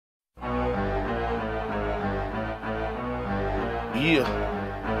Yeah.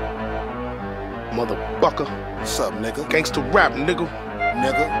 Motherfucker. What's up, nigga? Gangsta rap, nigga.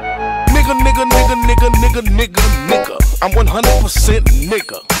 Nigga. Nigga. I'm 100%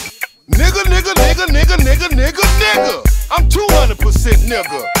 nigga. Nigga. I'm 200%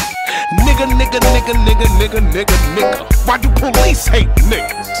 nigga. Nigga. Why do police hate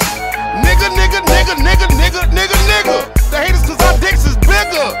niggas? Nigga. The haters cause our dicks is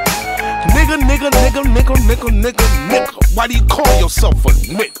bigger. Nigga. Why do you call yourself a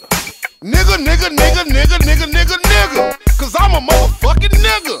nigga? Nigga. Cause I'm a motherfucking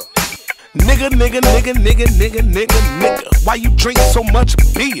nigga. Nigga. Why you drink so much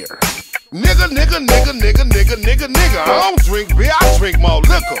beer? Nigga. I don't drink beer, I drink more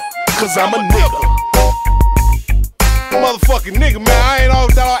liquor. Cause I'm a nigga. Motherfucking nigga, man. I ain't all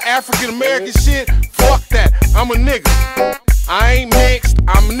that all African American shit. Fuck that. I'm a nigga. I ain't mixed,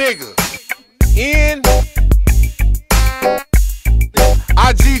 I'm a nigga. N-I-G-G-A,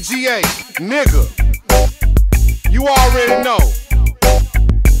 nigga. You already know.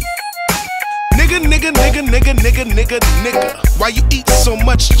 Nigga. Why you eat so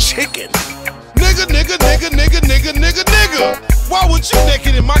much chicken? Nigga. Why would you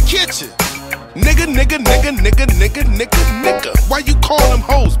naked in my kitchen? Nigga. Why you call them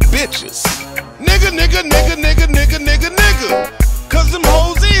hoes bitches? Nigga. Cause them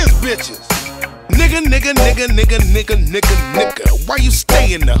hoes is bitches. Nigga. Why you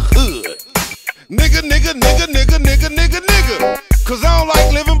stay in the hood? Nigga. Cause I don't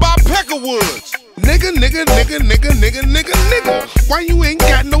like living by Peckerwoods. Nigga. Why you ain't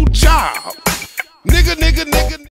got no job? Nigga.